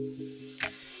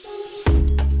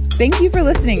Thank you for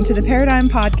listening to the Paradigm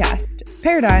Podcast.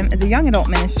 Paradigm is a young adult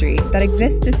ministry that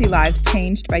exists to see lives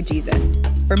changed by Jesus.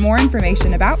 For more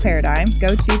information about Paradigm, go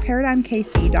to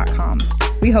paradigmkc.com.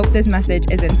 We hope this message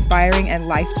is inspiring and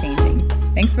life-changing.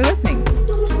 Thanks for listening.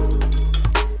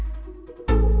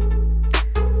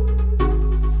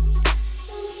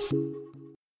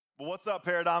 What's up,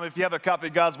 Paradigm? If you have a copy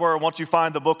of God's Word, won't you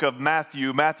find the book of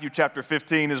Matthew? Matthew chapter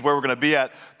 15 is where we're going to be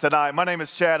at tonight. My name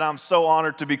is Chad. I'm so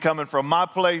honored to be coming from my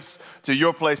place to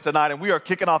your place tonight. And we are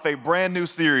kicking off a brand new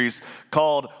series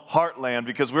called Heartland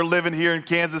because we're living here in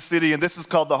Kansas City, and this is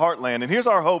called the Heartland. And here's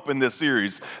our hope in this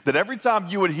series, that every time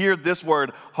you would hear this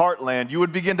word, Heartland, you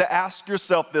would begin to ask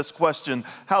yourself this question: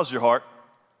 how's your heart?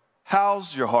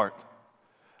 How's your heart?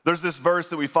 There's this verse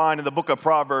that we find in the book of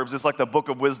Proverbs. It's like the book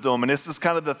of wisdom, and this is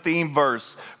kind of the theme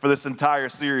verse for this entire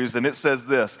series, and it says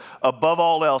this: above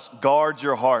all else, guard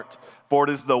your heart, for it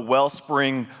is the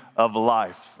wellspring of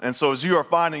life. And so as you are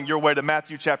finding your way to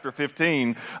Matthew chapter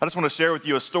 15, I just want to share with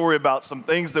you a story about some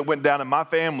things that went down in my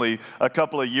family a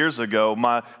couple of years ago.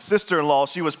 My sister-in-law,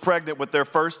 she was pregnant with their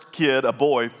first kid, a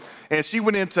boy, and she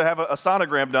went in to have a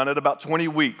sonogram done at about 20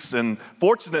 weeks. And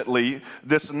fortunately,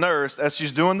 this nurse, as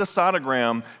she's doing the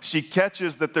sonogram, she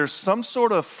catches that there's some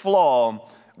sort of flaw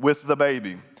with the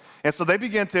baby. And so they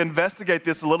began to investigate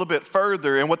this a little bit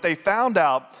further, and what they found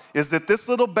out is that this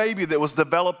little baby that was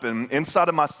developing inside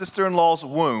of my sister-in-law's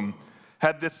womb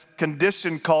had this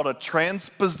condition called a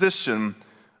transposition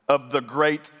of the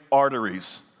great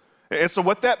arteries. And so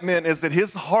what that meant is that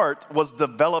his heart was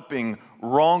developing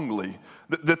wrongly.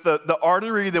 That the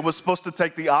artery that was supposed to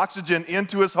take the oxygen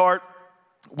into his heart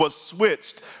was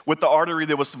switched with the artery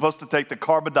that was supposed to take the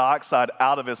carbon dioxide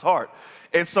out of his heart.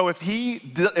 And so if he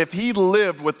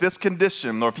lived with this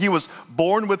condition, or if he was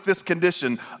born with this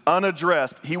condition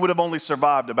unaddressed, he would have only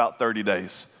survived about 30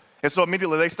 days. And so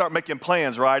immediately they start making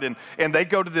plans, right? And they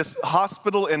go to this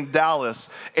hospital in Dallas.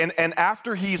 And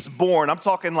after he's born, I'm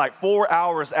talking like 4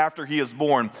 hours after he is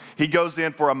born, he goes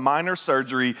in for a minor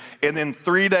surgery. And then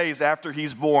 3 days after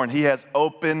he's born, he has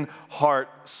open heart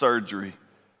surgery.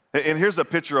 And here's a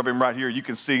picture of him right here. You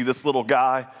can see this little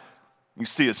guy. You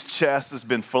see his chest has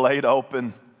been filleted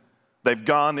open. They've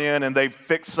gone in and they've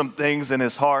fixed some things in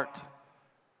his heart.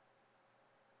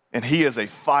 And he is a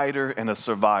fighter and a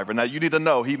survivor. Now, you need to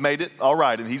know he made it all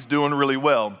right, and he's doing really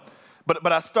well. But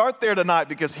I start there tonight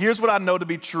because here's what I know to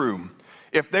be true.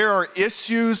 If there are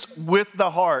issues with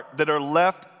the heart that are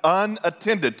left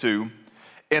unattended to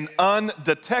and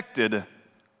undetected,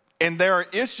 and there are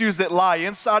issues that lie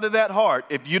inside of that heart,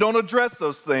 if you don't address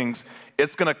those things,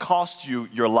 it's going to cost you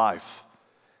your life.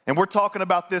 And we're talking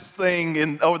about this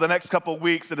thing over the next couple of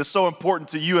weeks that is so important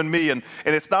to you and me. And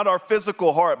it's not our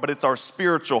physical heart, but it's our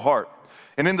spiritual heart.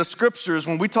 And in the scriptures,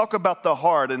 when we talk about the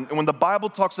heart, and when the Bible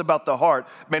talks about the heart,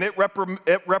 man, it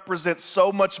represents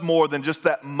so much more than just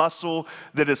that muscle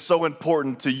that is so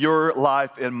important to your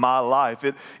life and my life.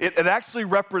 It actually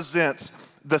represents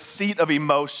the seat of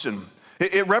emotion.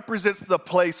 It represents the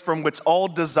place from which all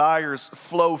desires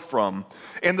flow from.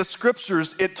 In the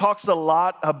scriptures, it talks a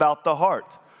lot about the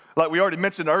heart. Like we already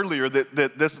mentioned earlier,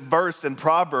 that this verse in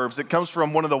Proverbs, it comes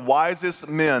from one of the wisest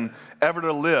men ever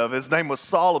to live. His name was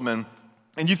Solomon.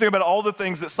 And you think about all the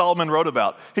things that Solomon wrote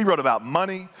about. He wrote about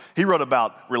money. He wrote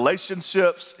about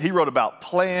relationships. He wrote about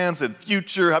plans and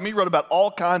future. He wrote about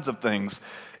all kinds of things.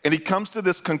 And he comes to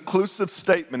this conclusive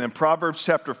statement in Proverbs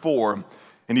chapter 4,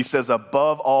 and he says,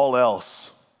 above all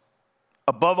else,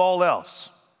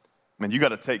 man, you got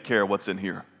to take care of what's in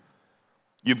here.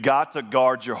 You've got to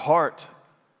guard your heart,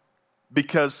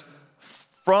 because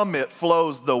from it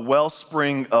flows the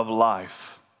wellspring of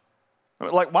life.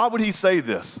 Like, why would he say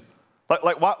this?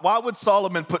 Why would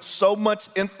Solomon put so much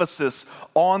emphasis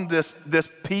on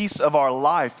this piece of our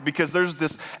life? Because there's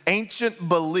this ancient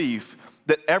belief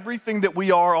that everything that we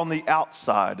are on the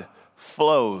outside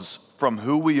flows from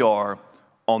who we are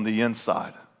on the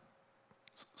inside.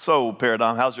 So,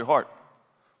 Paradigm, how's your heart?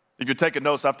 If you're taking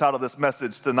notes, I've titled this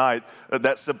message tonight,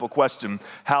 that simple question: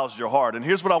 how's your heart? And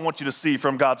here's what I want you to see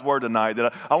from God's word tonight,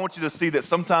 that I want you to see that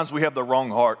sometimes we have the wrong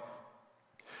heart.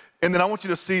 And then I want you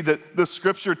to see that the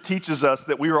scripture teaches us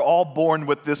that we are all born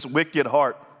with this wicked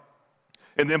heart.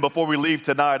 And then before we leave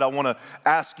tonight, I want to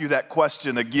ask you that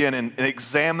question again and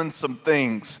examine some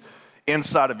things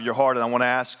inside of your heart. And I want to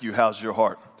ask you, how's your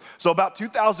heart? So about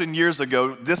 2,000 years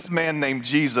ago, this man named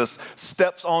Jesus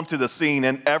steps onto the scene,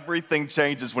 and everything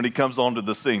changes when he comes onto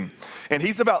the scene. And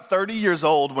he's about 30 years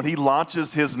old when he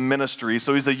launches his ministry.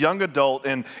 So he's a young adult,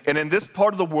 and in this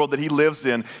part of the world that he lives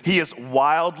in, he is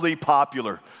wildly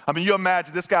popular. I mean, you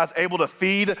imagine this guy's able to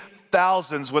feed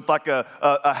thousands with like a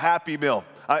Happy Meal.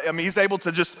 I mean, he's able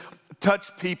to just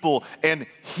touch people and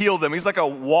heal them. He's like a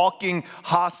walking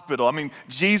hospital. I mean,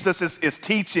 Jesus is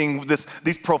teaching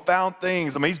these profound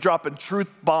things. I mean, he's dropping truth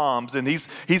bombs, and he's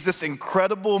this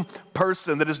incredible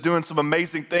person that is doing some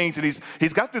amazing things, and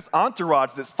he's got this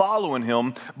entourage that's following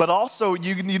him. But also,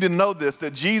 you didn't know this,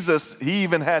 that Jesus, he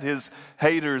even had his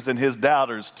haters and his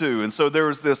doubters too. And so there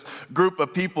was this group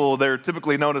of people, they're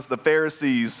typically known as the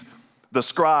Pharisees, the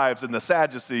scribes and the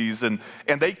Sadducees, and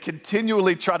they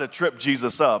continually try to trip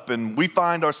Jesus up. And we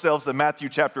find ourselves in Matthew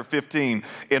chapter 15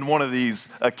 in one of these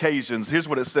occasions. Here's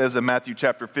what it says in Matthew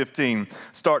chapter 15,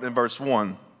 starting in verse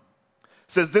 1. It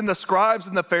says, "Then the scribes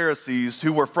and the Pharisees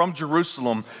who were from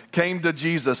Jerusalem came to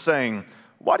Jesus saying,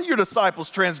 'Why do your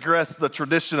disciples transgress the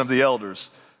tradition of the elders?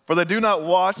 For they do not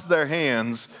wash their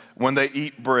hands when they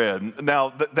eat bread.'"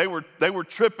 Now, they were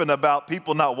tripping about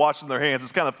people not washing their hands.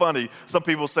 It's kind of funny. Some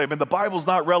people say, man, the Bible's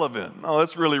not relevant. No,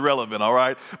 it's really relevant, all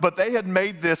right? But they had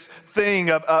made this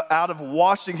thing out of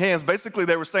washing hands. Basically,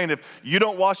 they were saying, if you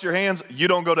don't wash your hands, you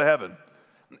don't go to heaven.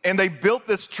 And they built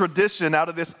this tradition out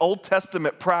of this Old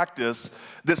Testament practice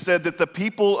that said that the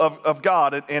people of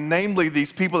God, and namely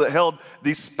these people that held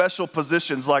these special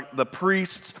positions like the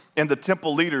priests and the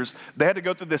temple leaders, they had to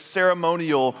go through this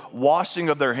ceremonial washing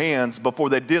of their hands before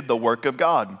they did the work of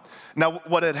God. Now,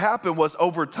 what had happened was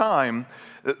over time,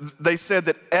 they said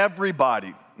that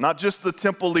everybody, not just the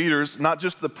temple leaders, not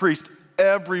just the priests,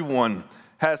 everyone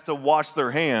has to wash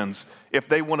their hands if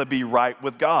they want to be right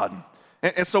with God.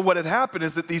 And so what had happened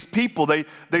is that these people, they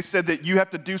said that you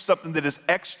have to do something that is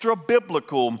extra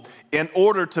biblical in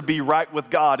order to be right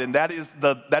with God, and that is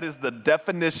the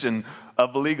definition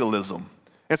of legalism.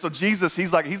 And so Jesus,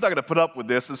 he's not going to put up with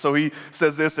this, and so he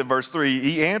says this in verse 3.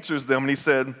 He answers them, and he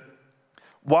said,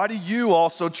 "Why do you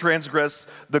also transgress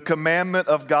the commandment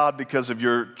of God because of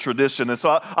your tradition?" And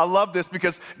so I love this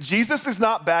because Jesus is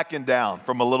not backing down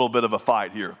from a little bit of a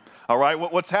fight here. All right,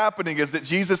 what's happening is that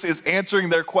Jesus is answering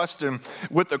their question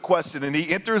with a question, and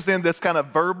he enters in this kind of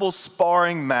verbal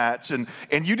sparring match. And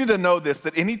you need to know this,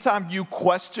 that anytime you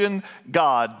question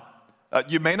God,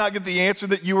 you may not get the answer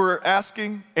that you were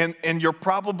asking, and you're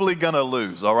probably going to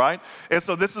lose, all right? And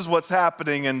so this is what's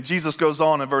happening, and Jesus goes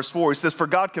on in verse 4. He says, "For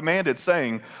God commanded,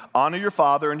 saying, 'Honor your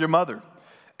father and your mother.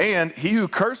 And he who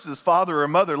curses father or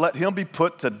mother, let him be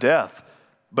put to death.'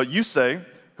 But you say,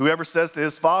 whoever says to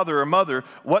his father or mother,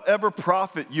 'Whatever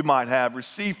profit you might have,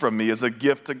 receive from me as a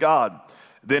gift to God,'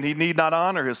 then he need not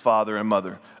honor his father and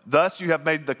mother. Thus you have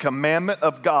made the commandment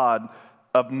of God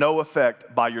of no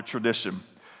effect by your tradition."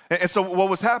 And so what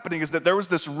was happening is that there was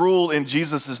this rule in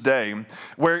Jesus' day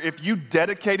where if you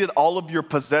dedicated all of your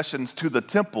possessions to the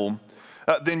temple,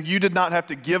 then you did not have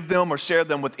to give them or share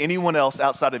them with anyone else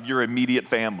outside of your immediate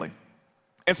family.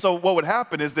 And so what would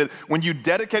happen is that when you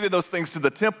dedicated those things to the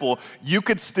temple, you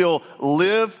could still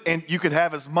live and you could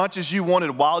have as much as you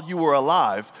wanted while you were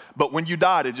alive, but when you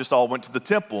died, it just all went to the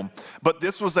temple. But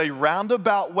this was a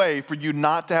roundabout way for you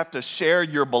not to have to share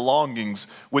your belongings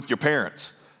with your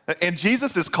parents. And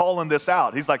Jesus is calling this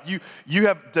out. He's like, you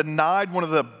have denied one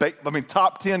of the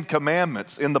top 10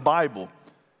 commandments in the Bible.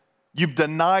 You've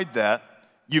denied that.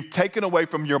 You've taken away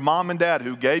from your mom and dad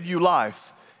who gave you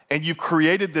life, and you've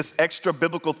created this extra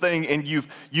biblical thing, and you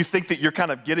think that you're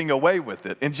kind of getting away with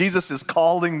it. And Jesus is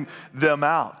calling them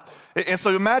out. And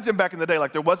so imagine back in the day,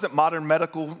 like there wasn't modern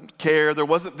medical care, there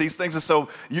wasn't these things. And so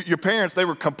your parents, they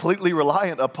were completely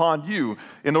reliant upon you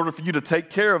in order for you to take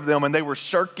care of them, and they were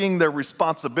shirking their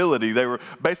responsibility. They were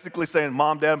basically saying,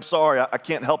 "Mom, Dad, I'm sorry, I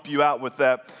can't help you out with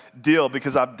that deal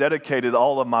because I've dedicated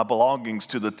all of my belongings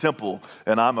to the temple,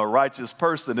 and I'm a righteous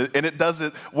person." And it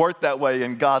doesn't work that way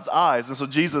in God's eyes. And so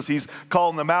Jesus, he's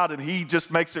calling them out, and he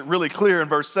just makes it really clear in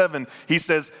verse 7. He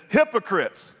says,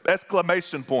 "Hypocrites!"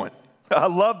 Exclamation point. I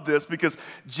love this because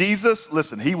Jesus,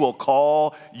 listen, he will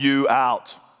call you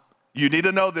out. You need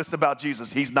to know this about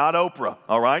Jesus. He's not Oprah,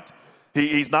 all right?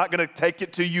 He's not going to take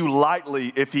it to you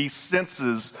lightly if he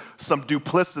senses some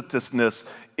duplicitousness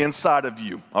inside of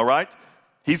you, all right?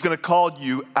 He's going to call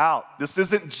you out. This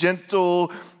isn't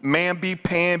gentle,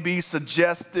 mamby-pamby,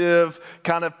 suggestive,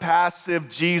 kind of passive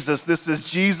Jesus. This is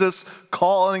Jesus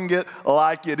calling it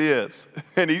like it is.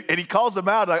 And he calls them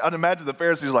out. I'd imagine the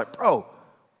Pharisees are like, "Bro,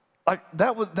 like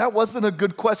that wasn't a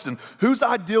good question. Whose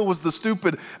idea was the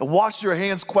stupid wash your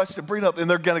hands question? Bring it up." And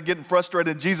they're going to get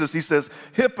frustrated. Jesus, he says,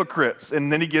 "Hypocrites."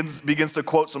 And then he begins to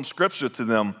quote some scripture to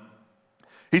them.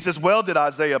 He says, "Well did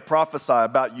Isaiah prophesy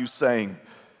about you, saying,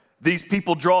 'These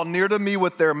people draw near to me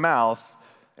with their mouth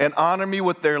and honor me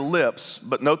with their lips.'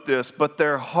 But note this, but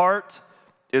their heart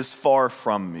is far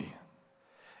from me.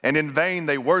 And in vain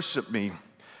they worship me,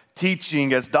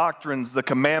 teaching as doctrines the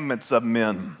commandments of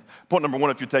men. Point number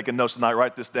one, if you're taking notes tonight,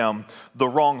 write this down. The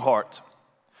wrong heart.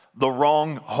 The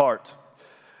wrong heart.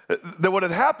 That what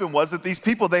had happened was that these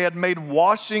people, they had made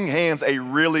washing hands a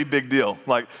really big deal.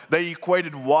 Like they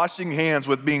equated washing hands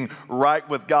with being right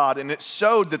with God, and it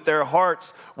showed that their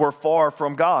hearts were far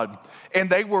from God. And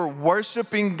they were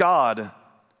worshiping God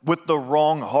with the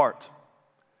wrong heart.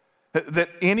 That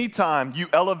anytime you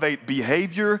elevate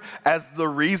behavior as the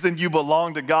reason you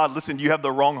belong to God, listen, you have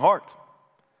the wrong heart.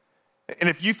 And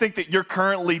if you think that you're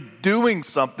currently doing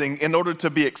something in order to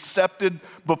be accepted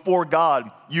before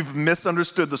God, you've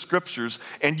misunderstood the scriptures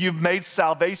and you've made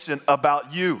salvation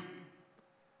about you.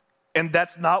 And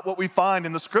that's not what we find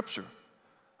in the scripture.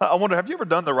 I wonder, have you ever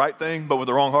done the right thing but with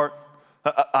the wrong heart?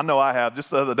 I know I have. Just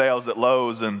the other day I was at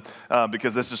Lowe's, and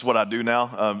because that's just what I do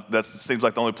now. That seems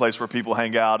like the only place where people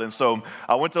hang out. And so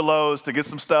I went to Lowe's to get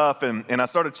some stuff, and I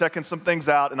started checking some things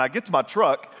out, and I get to my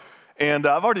truck, and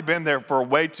I've already been there for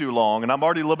way too long, and I'm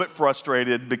already a little bit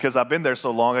frustrated because I've been there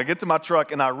so long. I get to my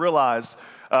truck, and I realize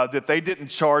that they didn't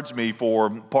charge me for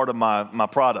part of my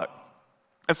product.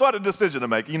 And so I had a decision to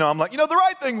make. I'm like, the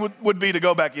right thing would be to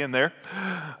go back in there.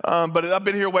 But I've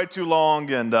been here way too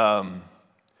long, and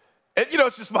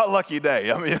it's just my lucky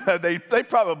day. I mean, they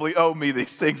probably owe me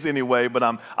these things anyway, but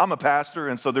I'm a pastor,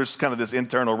 and so there's kind of this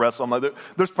internal wrestle. I'm like,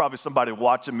 there's probably somebody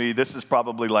watching me. This is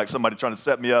probably like somebody trying to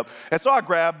set me up. And so I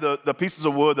grab the pieces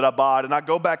of wood that I bought, and I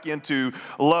go back into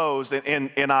Lowe's,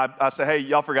 and I say, hey,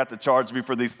 y'all forgot to charge me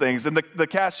for these things. And the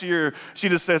cashier, she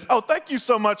just says, oh, thank you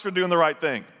so much for doing the right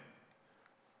thing.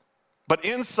 But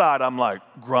inside, I'm like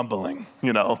grumbling,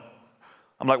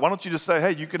 I'm like, why don't you just say,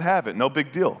 hey, you can have it, no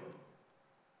big deal.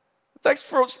 Thanks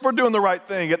for doing the right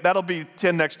thing. That'll be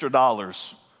 $10 extra.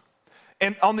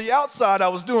 And on the outside, I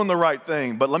was doing the right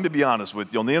thing. But let me be honest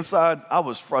with you. On the inside, I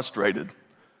was frustrated.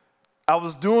 I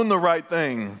was doing the right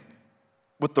thing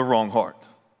with the wrong heart.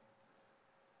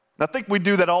 And I think we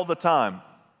do that all the time.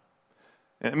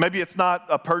 And maybe it's not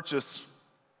a purchase,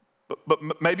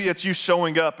 but maybe it's you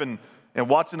showing up and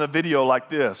watching a video like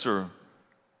this. Or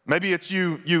maybe it's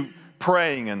you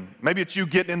praying, and maybe it's you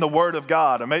getting in the Word of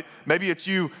God, or maybe it's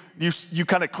you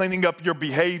kind of cleaning up your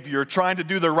behavior, trying to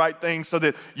do the right thing so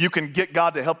that you can get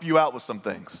God to help you out with some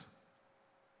things.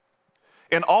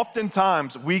 And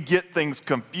oftentimes we get things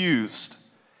confused,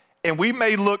 and we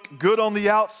may look good on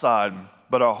the outside,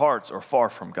 but our hearts are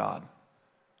far from God.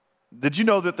 Did you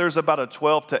know that there's about a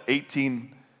 12 to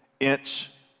 18 inch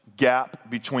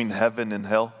gap between heaven and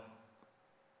hell?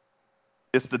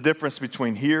 It's the difference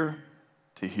between here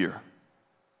to here.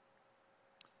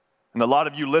 And a lot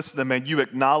of you listening, man, you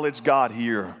acknowledge God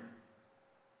here,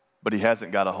 but he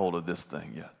hasn't got a hold of this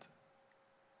thing yet.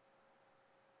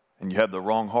 And you have the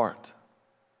wrong heart.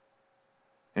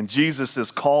 And Jesus is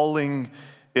calling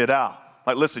it out.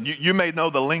 Like, listen, you may know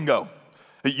the lingo.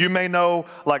 You may know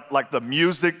like the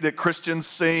music that Christians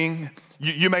sing.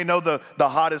 You may know the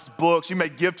hottest books. You may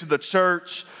give to the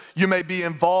church. You may be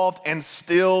involved and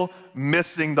still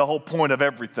missing the whole point of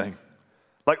everything.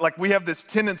 Like we have this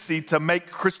tendency to make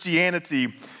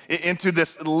Christianity into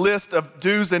this list of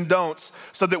do's and don'ts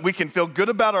so that we can feel good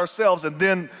about ourselves and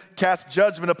then cast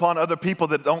judgment upon other people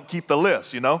that don't keep the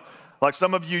list, Like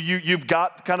some of you've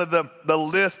got kind of the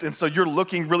list, and so you're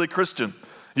looking really Christian.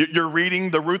 You're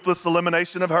reading The Ruthless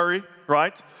Elimination of Hurry,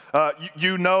 right?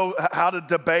 You know how to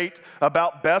debate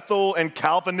about Bethel and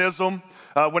Calvinism.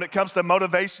 When it comes to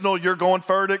motivational, you're going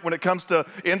Furtick. When it comes to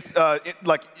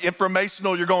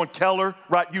informational, you're going Keller,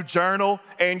 right? You journal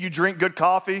and you drink good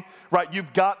coffee, right?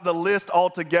 You've got the list all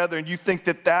together, and you think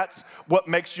that that's what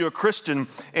makes you a Christian,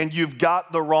 and you've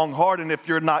got the wrong heart. And if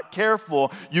you're not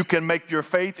careful, you can make your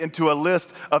faith into a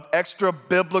list of extra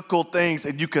biblical things,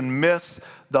 and you can miss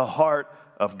the heart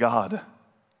of God.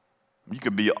 You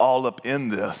could be all up in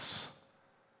this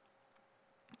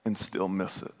and still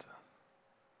miss it.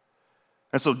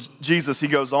 And so Jesus, he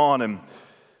goes on, and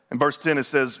in verse 10 it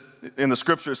says, in the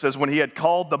scripture it says, when he had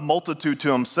called the multitude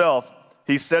to himself,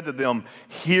 he said to them,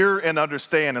 hear and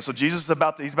understand. And so Jesus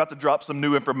he's about to drop some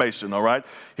new information, all right?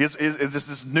 It's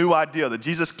this new idea that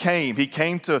Jesus came. He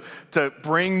came to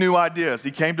bring new ideas.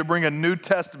 He came to bring a New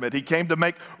Testament. He came to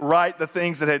make right the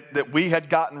things that we had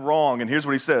gotten wrong. And here's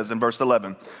what he says in verse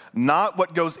 11. Not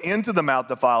what goes into the mouth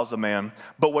defiles a man,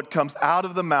 but what comes out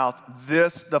of the mouth,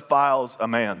 this defiles a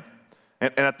man.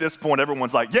 And at this point,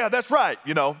 everyone's like, yeah, that's right.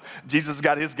 Jesus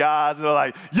got his guys, and they're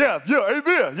like, yeah,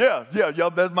 amen. Yeah, y'all,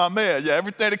 that's my man. Yeah,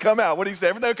 everything that come out. What did he say?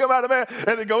 Everything that come out of the man,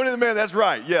 and then go into the man, that's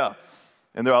right. Yeah.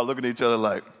 And they're all looking at each other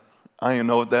like, I don't even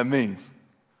know what that means.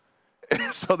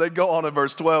 So they go on in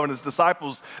verse 12, and his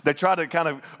disciples, they try to kind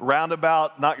of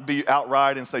roundabout, not be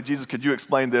outright and say, Jesus, could you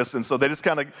explain this? And so they just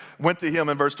kind of went to him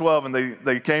in verse 12, and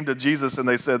they came to Jesus and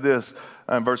they said this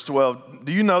in verse 12,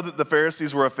 do you know that the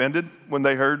Pharisees were offended when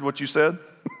they heard what you said?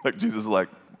 Like Jesus is like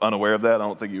unaware of that.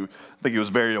 I think he was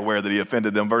very aware that he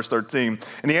offended them. Verse 13,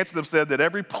 and he answered them, said that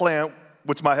every plant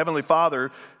which my heavenly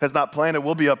Father has not planted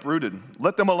will be uprooted.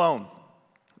 Let them alone.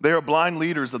 They are blind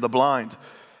leaders of the blind.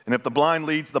 And if the blind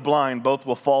leads the blind, both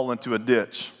will fall into a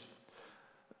ditch.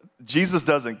 Jesus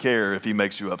doesn't care if he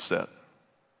makes you upset.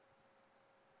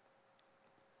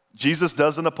 Jesus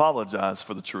doesn't apologize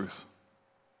for the truth.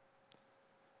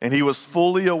 And he was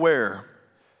fully aware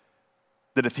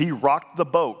that if he rocked the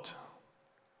boat,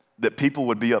 that people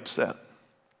would be upset.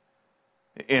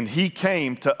 And he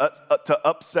came to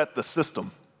upset the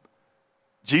system.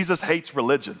 Jesus hates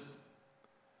religion.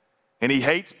 And he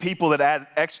hates people that add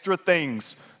extra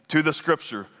things to the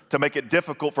scripture to make it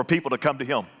difficult for people to come to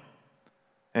him.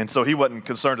 And so he wasn't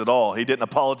concerned at all. He didn't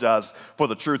apologize for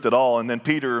the truth at all. And then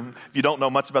Peter, if you don't know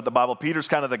much about the Bible, Peter's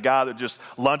kind of the guy that just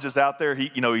lunges out there.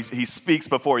 He speaks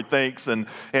before he thinks. And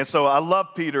so I love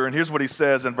Peter. And here's what he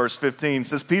says in verse 15. It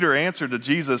says, Peter answered to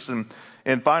Jesus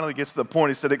and finally gets to the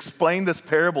point. He said, explain this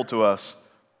parable to us.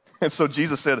 And so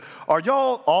Jesus said, are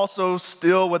y'all also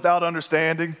still without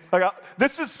understanding?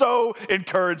 This is so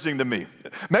encouraging to me.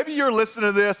 Maybe you're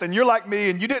listening to this and you're like me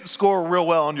and you didn't score real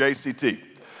well on your ACT.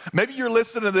 Maybe you're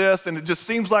listening to this and it just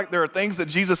seems like there are things that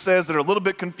Jesus says that are a little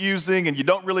bit confusing and you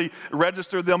don't really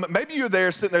register them. Maybe you're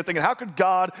there sitting there thinking, how could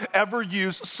God ever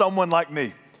use someone like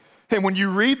me? And when you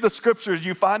read the scriptures,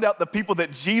 you find out the people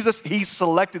that Jesus, he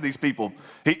selected these people.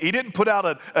 He didn't put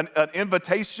out an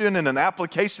invitation and an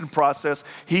application process.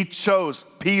 He chose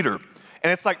Peter.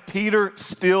 And it's like Peter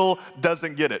still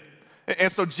doesn't get it. And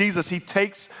so Jesus, he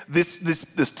takes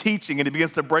this teaching and he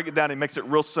begins to break it down. He makes it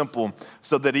real simple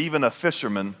so that even a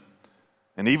fisherman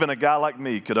and even a guy like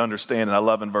me could understand. And I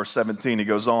love in verse 17, he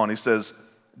goes on, he says,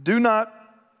 do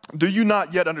you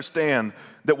not yet understand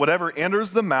that whatever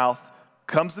enters the mouth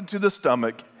comes into the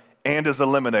stomach and is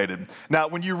eliminated? Now,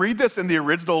 when you read this in the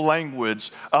original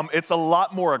language, it's a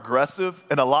lot more aggressive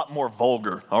and a lot more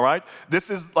vulgar, all right? This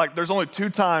is like, there's only 2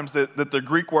 times that the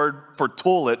Greek word for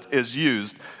toilet is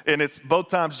used, and it's both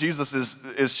times Jesus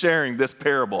is sharing this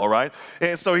parable, all right?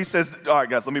 And so he says, all right,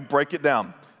 guys, let me break it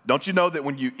down. Don't you know that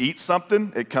when you eat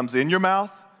something, it comes in your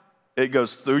mouth, it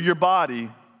goes through your body,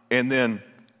 and then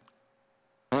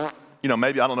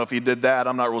maybe, I don't know if he did that,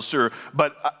 I'm not real sure.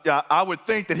 But I would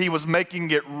think that he was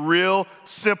making it real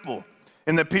simple.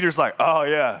 And then Peter's like, oh,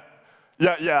 yeah,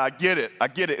 I get it.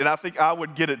 And I think I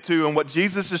would get it too. And what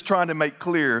Jesus is trying to make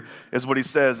clear is what he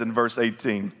says in verse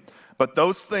 18. But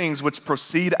those things which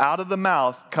proceed out of the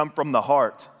mouth come from the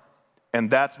heart, and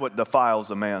that's what defiles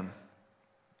a man.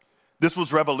 This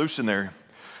was revolutionary.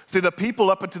 See, the people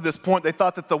up until this point, they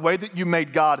thought that the way that you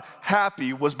made God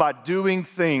happy was by doing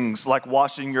things like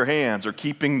washing your hands or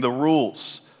keeping the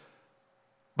rules.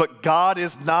 But God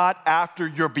is not after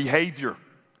your behavior.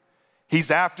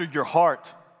 He's after your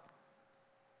heart.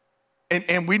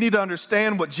 And we need to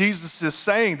understand what Jesus is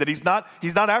saying, that he's not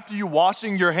after you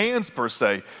washing your hands per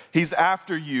se. He's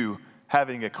after you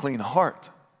having a clean heart.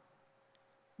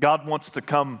 God wants to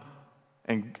come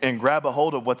and grab a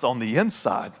hold of what's on the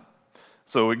inside.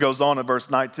 So it goes on in verse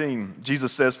 19.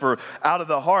 Jesus says, for out of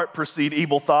the heart proceed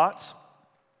evil thoughts,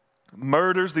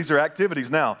 murders. These are activities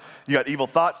now. You got evil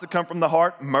thoughts that come from the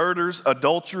heart, murders,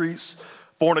 adulteries,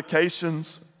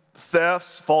 fornications,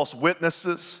 thefts, false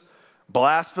witnesses,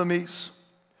 blasphemies.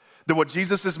 That what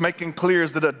Jesus is making clear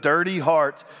is that a dirty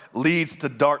heart leads to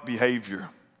dark behavior.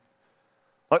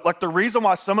 Like the reason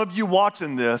why some of you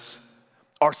watching this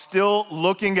are still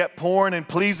looking at porn and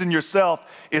pleasing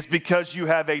yourself is because you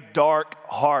have a dark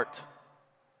heart.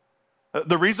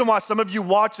 The reason why some of you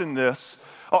watching this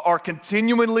are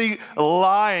continually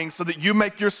lying so that you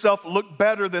make yourself look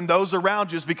better than those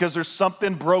around you is because there's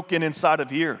something broken inside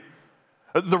of here.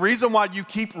 The reason why you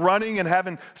keep running and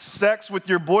having sex with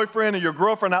your boyfriend or your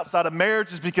girlfriend outside of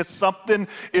marriage is because something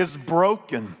is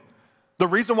broken. The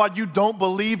reason why you don't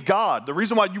believe God, the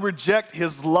reason why you reject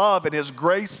his love and his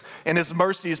grace and his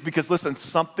mercy is because, listen,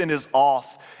 something is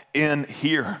off in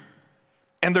here.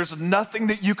 And there's nothing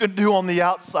that you can do on the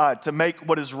outside to make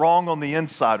what is wrong on the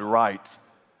inside right.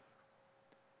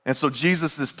 And so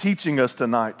Jesus is teaching us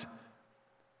tonight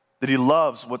that he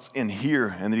loves what's in here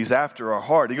and that he's after our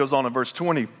heart. He goes on in verse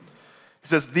 20. He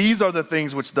says, these are the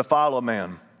things which defile a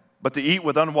man. But to eat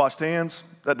with unwashed hands,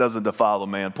 that doesn't defile a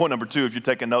man. Point number 2, if you're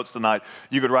taking notes tonight,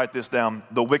 you could write this down,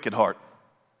 the wicked heart.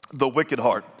 The wicked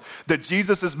heart. That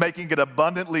Jesus is making it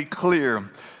abundantly clear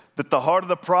that the heart of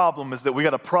the problem is that we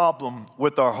got a problem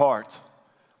with our heart.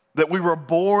 That we were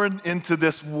born into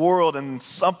this world and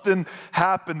something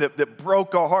happened that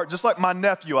broke our heart. Just like my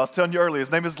nephew, I was telling you earlier, his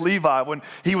name is Levi. When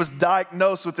he was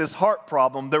diagnosed with this heart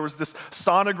problem, there was this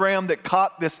sonogram that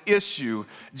caught this issue.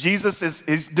 Jesus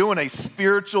is doing a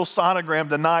spiritual sonogram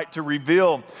tonight to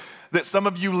reveal that some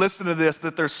of you listen to this,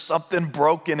 that there's something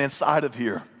broken inside of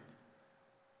here.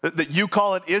 That you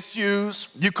call it issues,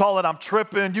 you call it I'm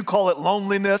tripping, you call it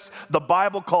loneliness. The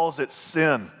Bible calls it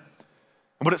sin.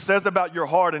 And what it says about your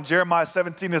heart in Jeremiah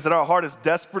 17 is that our heart is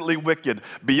desperately wicked,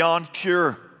 beyond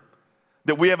cure.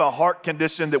 That we have a heart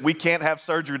condition that we can't have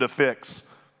surgery to fix.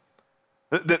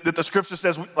 That the scripture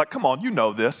says, like, come on, you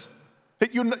know this.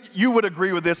 You would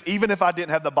agree with this even if I didn't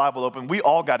have the Bible open. We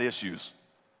all got issues.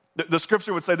 The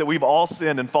scripture would say that we've all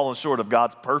sinned and fallen short of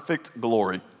God's perfect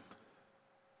glory.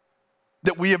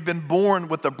 That we have been born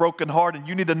with a broken heart, and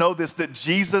you need to know this, that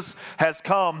Jesus has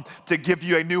come to give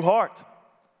you a new heart.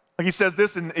 He says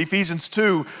this in Ephesians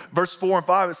 2, verse 4 and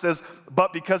 5. It says,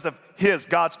 but because of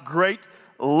God's great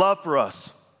love for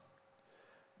us,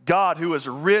 God who is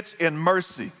rich in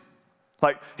mercy.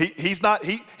 Like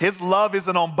his love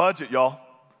isn't on budget, y'all.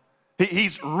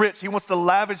 He's rich. He wants to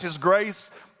lavish his grace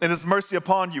and his mercy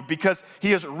upon you because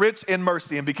he is rich in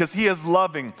mercy and because he is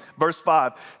loving. Verse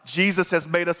 5, Jesus has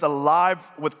made us alive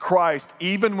with Christ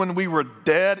even when we were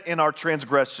dead in our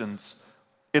transgressions.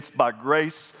 It's by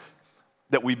grace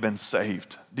that we've been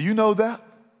saved. Do you know that?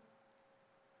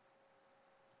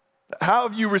 How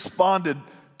have you responded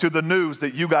to the news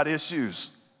that you got issues?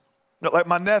 Like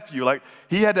my nephew, like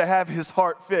he had to have his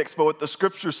heart fixed, but what the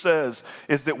scripture says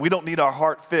is that we don't need our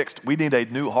heart fixed. We need a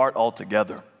new heart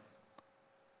altogether.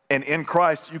 And in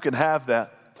Christ, you can have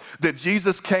that. That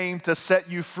Jesus came to set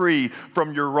you free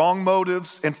from your wrong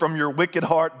motives and from your wicked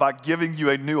heart by giving you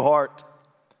a new heart.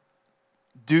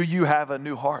 Do you have a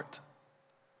new heart?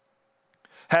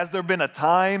 Has there been a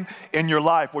time in your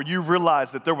life where you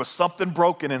realized that there was something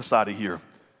broken inside of here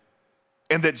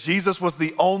and that Jesus was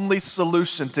the only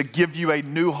solution to give you a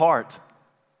new heart?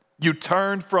 You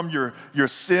turned from your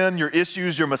sin, your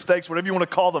issues, your mistakes, whatever you want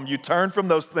to call them. You turned from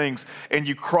those things and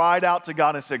you cried out to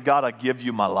God and said, God, I give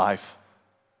you my life.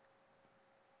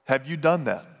 Have you done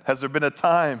that? Has there been a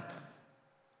time?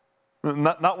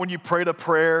 Not when you prayed a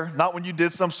prayer, not when you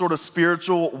did some sort of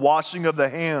spiritual washing of the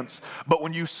hands, but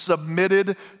when you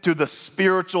submitted to the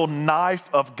spiritual knife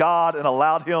of God and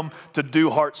allowed him to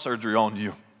do heart surgery on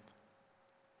you.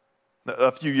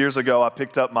 A few years ago, I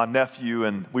picked up my nephew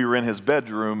and we were in his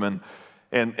bedroom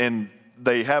and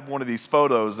they have one of these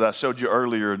photos that I showed you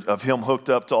earlier of him hooked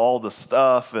up to all the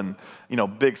stuff and,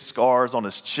 big scars on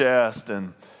his chest.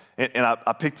 And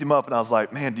I picked him up and I was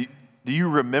like, man, do you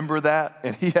remember that?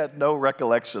 And he had no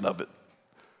recollection of it.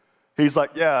 He's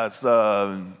like, yeah, it's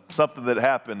something that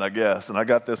happened, I guess. And I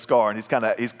got this scar, and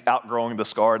he's outgrowing the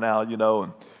scar now,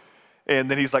 And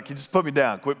then he's like, you just put me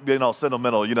down, quit being all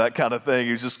sentimental, that kind of thing.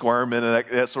 He was just squirming and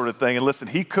that sort of thing. And listen,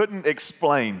 he couldn't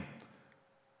explain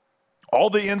all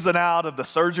the ins and outs of the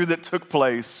surgery that took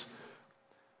place,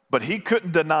 but he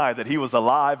couldn't deny that he was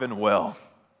alive and well.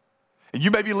 And you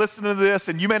may be listening to this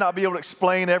and you may not be able to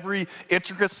explain every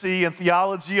intricacy and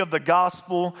theology of the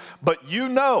gospel, but you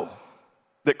know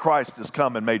that Christ has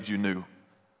come and made you new.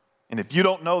 And if you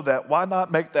don't know that, why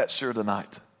not make that sure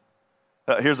tonight?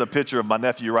 Here's a picture of my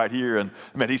nephew right here, and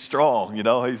man, he's strong,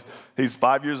 he's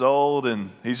 5 years old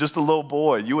and he's just a little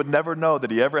boy. You would never know that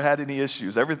he ever had any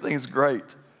issues. Everything's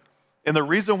great. And the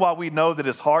reason why we know that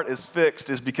his heart is fixed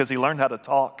is because he learned how to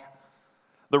talk.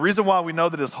 The reason why we know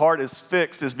that his heart is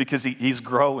fixed is because he's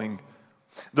growing.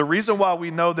 The reason why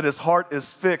we know that his heart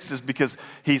is fixed is because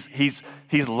he's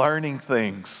learning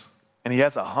things and he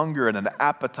has a hunger and an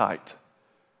appetite.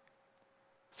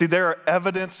 See, there are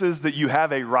evidences that you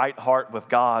have a right heart with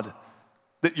God,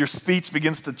 that your speech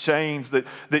begins to change, that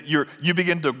you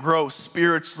begin to grow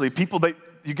spiritually.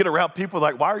 You get around people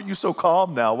like, why are you so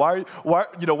calm now? Why,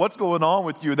 what's going on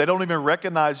with you? They don't even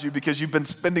recognize you because you've been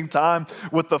spending time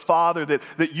with the Father,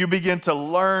 that you begin to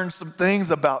learn some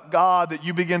things about God, that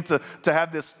you begin to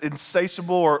have this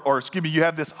insatiable, you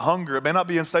have this hunger. It may not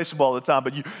be insatiable all the time,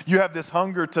 but you have this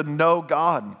hunger to know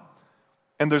God.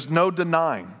 And there's no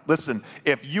denying. Listen,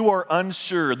 if you are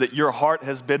unsure that your heart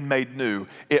has been made new,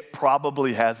 it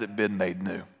probably hasn't been made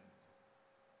new.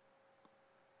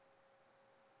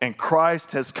 And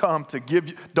Christ has come to give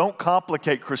you, don't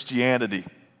complicate Christianity.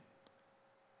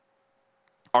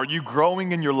 Are you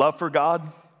growing in your love for God?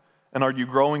 And are you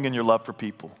growing in your love for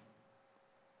people?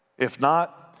 If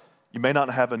not, you may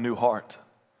not have a new heart.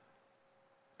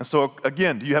 And so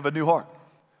again, do you have a new heart?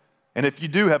 And if you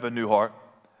do have a new heart,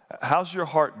 how's your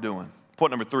heart doing? Point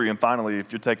number 3, and finally,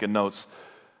 if you're taking notes,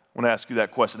 I want to ask you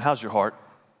that question. How's your heart?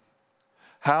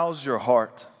 How's your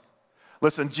heart?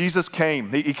 Listen, Jesus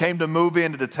came. He came to move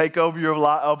in and to take over your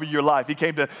life. He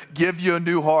came to give you a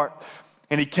new heart.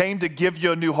 And he came to give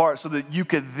you a new heart so that you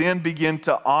could then begin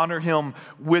to honor him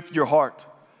with your heart.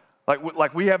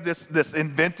 Like we have this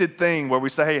invented thing where we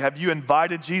say, hey, have you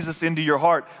invited Jesus into your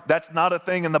heart? That's not a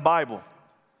thing in the Bible.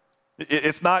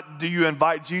 It's not, do you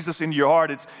invite Jesus into your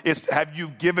heart? It's have you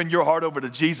given your heart over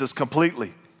to Jesus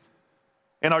completely?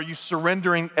 And are you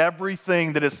surrendering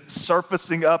everything that is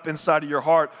surfacing up inside of your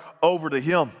heart over to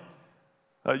him?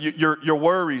 Your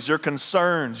worries, your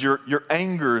concerns, your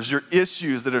angers, your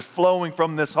issues that are flowing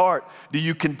from this heart, do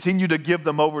you continue to give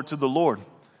them over to the Lord?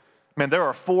 Man, there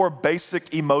are 4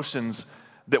 basic emotions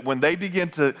that when they begin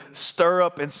to stir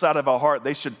up inside of our heart,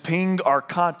 they should ping our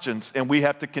conscience, and we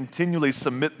have to continually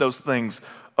submit those things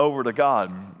over to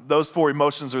God. Those 4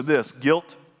 emotions are this: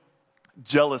 guilt,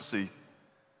 jealousy,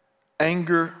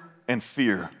 anger, and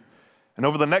fear. And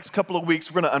over the next couple of weeks,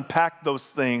 we're going to unpack those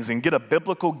things and get a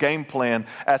biblical game plan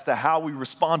as to how we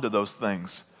respond to those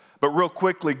things. But real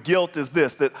quickly, guilt is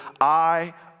this, that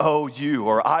I owe you,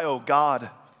 or I owe God.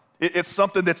 It's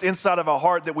something that's inside of our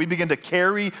heart that we begin to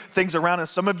carry things around. And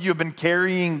some of you have been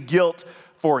carrying guilt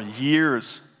for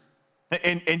years.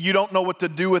 And you don't know what to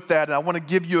do with that. And I want to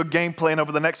give you a game plan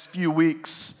over the next few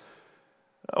weeks.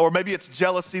 Or maybe it's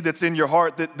jealousy that's in your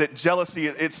heart. That jealousy,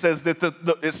 it says that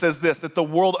that the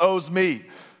world owes me.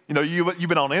 You know, you've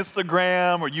been on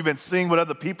Instagram, or you've been seeing what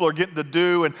other people are getting to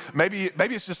do, and maybe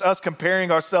it's just us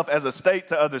comparing ourselves as a state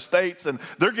to other states, and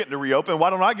they're getting to reopen.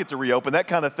 Why don't I get to reopen? That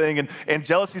kind of thing. And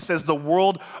jealousy says the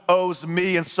world owes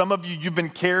me. And some of you've been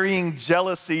carrying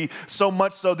jealousy so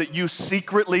much so that you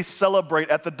secretly celebrate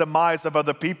at the demise of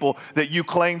other people that you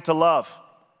claim to love.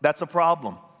 That's a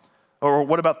problem. Or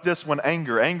what about this one,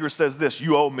 anger? Anger says this: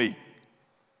 you owe me.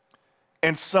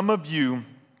 And some of you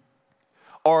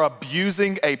are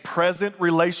abusing a present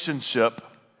relationship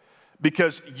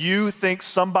because you think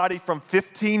somebody from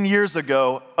 15 years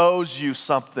ago owes you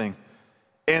something.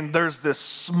 And there's this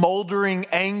smoldering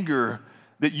anger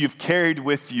that you've carried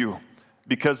with you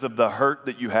because of the hurt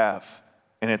that you have.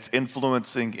 And it's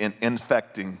influencing and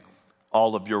infecting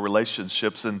all of your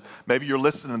relationships. And maybe you're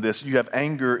listening to this, you have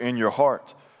anger in your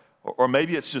heart. Or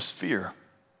maybe it's just fear.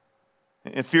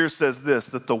 And fear says this,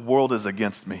 that the world is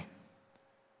against me.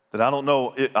 That I don't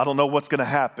know what's going to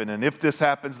happen. And if this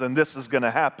happens, then this is going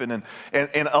to happen.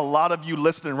 And a lot of you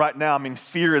listening right now, I mean,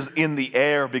 fear is in the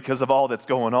air because of all that's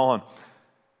going on.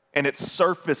 And it's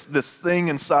surfaced this thing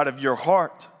inside of your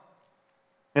heart.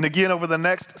 And again, over the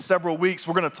next several weeks,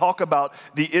 we're going to talk about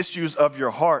the issues of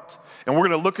your heart. And we're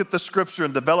going to look at the scripture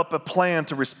and develop a plan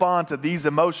to respond to these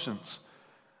emotions.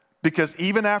 Because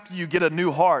even after you get a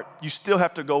new heart, you still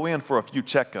have to go in for a few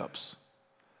checkups.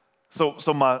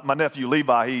 So my nephew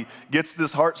Levi, he gets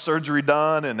this heart surgery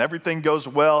done and everything goes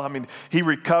well. I mean, he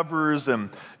recovers, and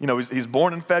you know, he's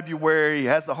born in February. He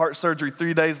has the heart surgery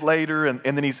 3 days later, and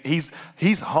then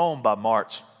he's home by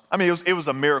March. I mean, it was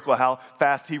a miracle how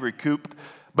fast he recouped.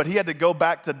 But he had to go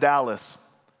back to Dallas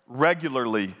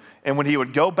regularly, and when he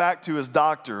would go back to his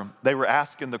doctor, they were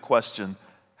asking the question,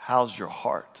 "How's your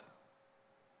heart?"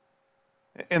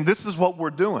 And this is what we're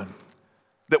doing,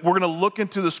 that we're going to look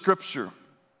into the scripture.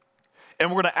 And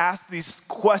we're going to ask these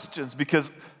questions because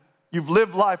you've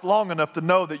lived life long enough to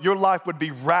know that your life would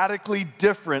be radically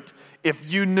different if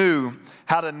you knew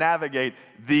how to navigate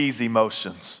these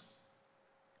emotions.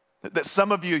 That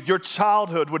some of you, your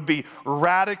childhood would be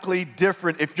radically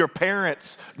different if your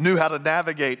parents knew how to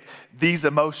navigate these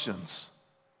emotions.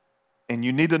 And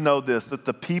you need to know this, that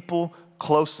the people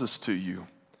closest to you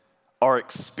are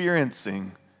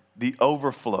experiencing the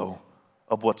overflow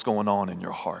of what's going on in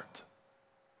your heart.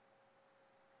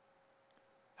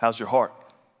 How's your heart?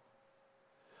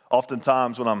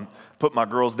 Oftentimes when I'm putting my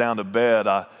girls down to bed,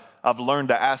 I've learned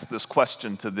to ask this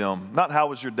question to them. Not how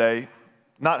was your day,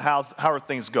 not how are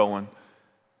things going,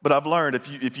 but I've learned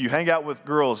if you hang out with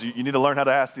girls, you need to learn how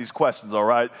to ask these questions, all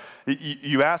right?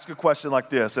 You ask a question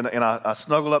like this, and I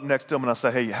snuggle up next to them and I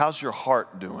say, hey, how's your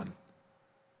heart doing?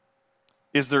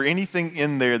 Is there anything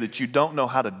in there that you don't know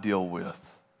how to deal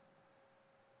with?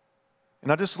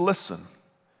 And I just listen.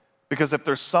 Because if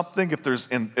there's something,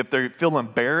 if they feel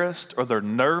embarrassed, or they're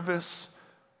nervous,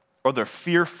 or they're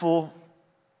fearful,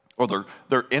 or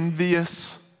they're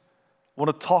envious, I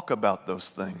want to talk about those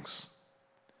things.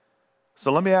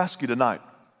 So let me ask you tonight,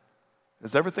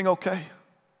 is everything okay?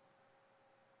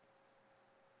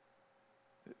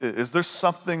 Is there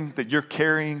something that you're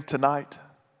carrying tonight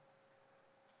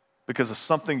because of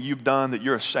something you've done that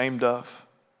you're ashamed of?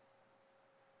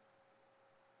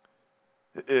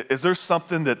 Is there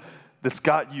something that's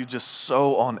got you just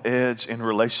so on edge in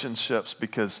relationships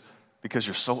because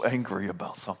you're so angry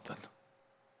about something?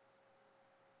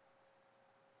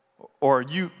 Or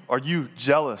are you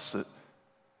jealous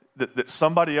that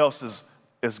somebody else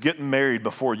is getting married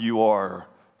before you are, or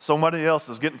somebody else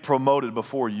is getting promoted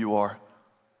before you are?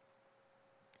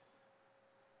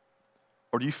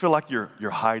 Or do you feel like you're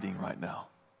hiding right now?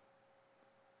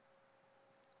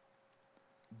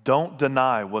 Don't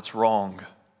deny what's wrong,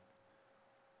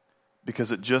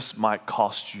 because it just might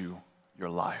cost you your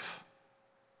life.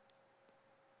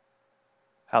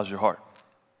 How's your heart?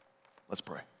 Let's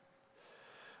pray.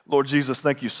 Lord Jesus,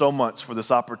 thank you so much for this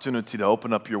opportunity to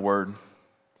open up your word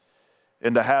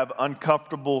and to have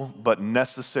uncomfortable but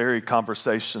necessary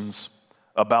conversations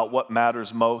about what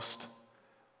matters most.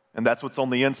 And that's what's on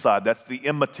the inside. That's the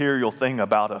immaterial thing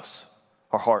about us,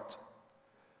 our heart.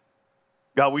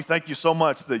 God, we thank you so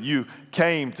much that you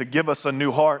came to give us a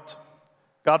new heart.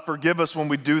 God, forgive us when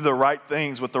we do the right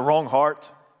things with the wrong heart.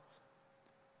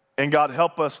 And God,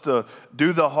 help us to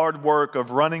do the hard work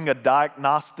of running a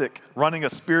diagnostic, running a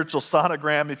spiritual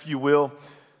sonogram, if you will,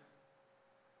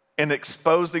 and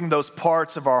exposing those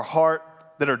parts of our heart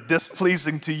that are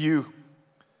displeasing to you.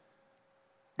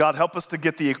 God, help us to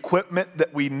get the equipment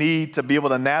that we need to be able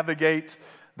to navigate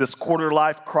this quarter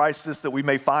life crisis that we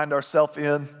may find ourselves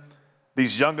in,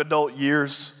 these young adult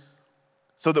years,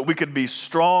 so that we could be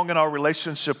strong in our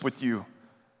relationship with you,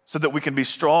 so that we can be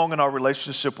strong in our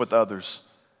relationship with others,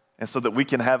 and so that we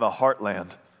can have a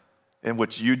heartland in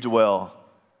which you dwell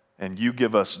and you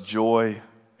give us joy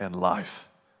and life.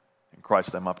 In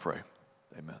Christ's name I pray.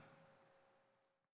 Amen.